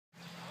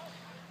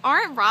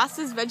Aren't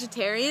rastas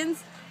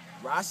vegetarians?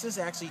 Rastas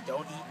actually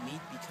don't eat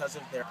meat because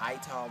of their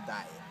ital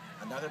diet,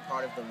 another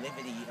part of the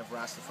livity of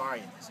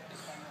Rastafarianism.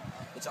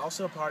 It's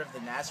also a part of the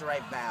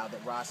Nazarite vow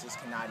that rastas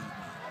cannot eat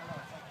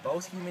meat.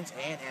 Both humans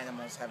and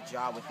animals have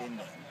jaw within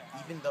them,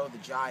 even though the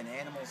jaw in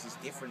animals is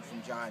different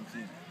from jaw in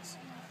humans.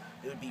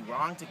 It would be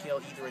wrong to kill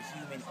either a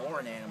human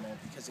or an animal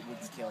because it would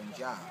be killing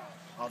jaw,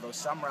 although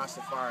some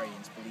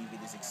Rastafarians believe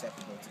it is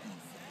acceptable to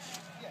eat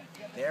fish.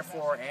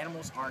 Therefore,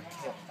 animals aren't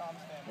killed.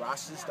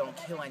 Rastas don't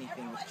kill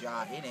anything with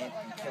jaw in it,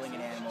 and killing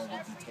an animal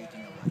would be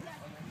taking a life.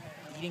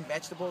 Eating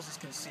vegetables is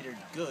considered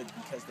good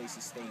because they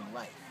sustain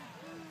life.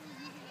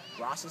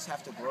 Rastas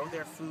have to grow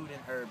their food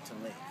and herb to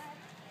live.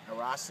 A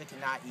Rasta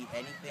cannot eat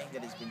anything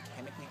that has been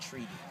chemically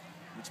treated,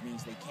 which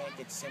means they can't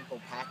get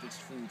simple packaged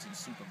foods in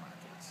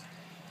supermarkets.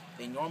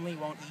 They normally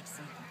won't eat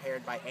food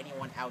prepared by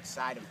anyone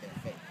outside of their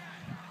faith.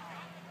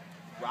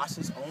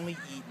 Rastas only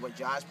eat what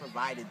Jah has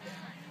provided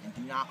them and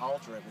do not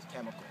alter it with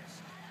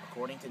chemicals.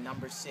 According to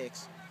number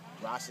 6,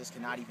 Rastas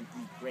cannot even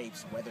eat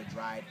grapes, whether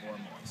dried or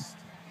moist.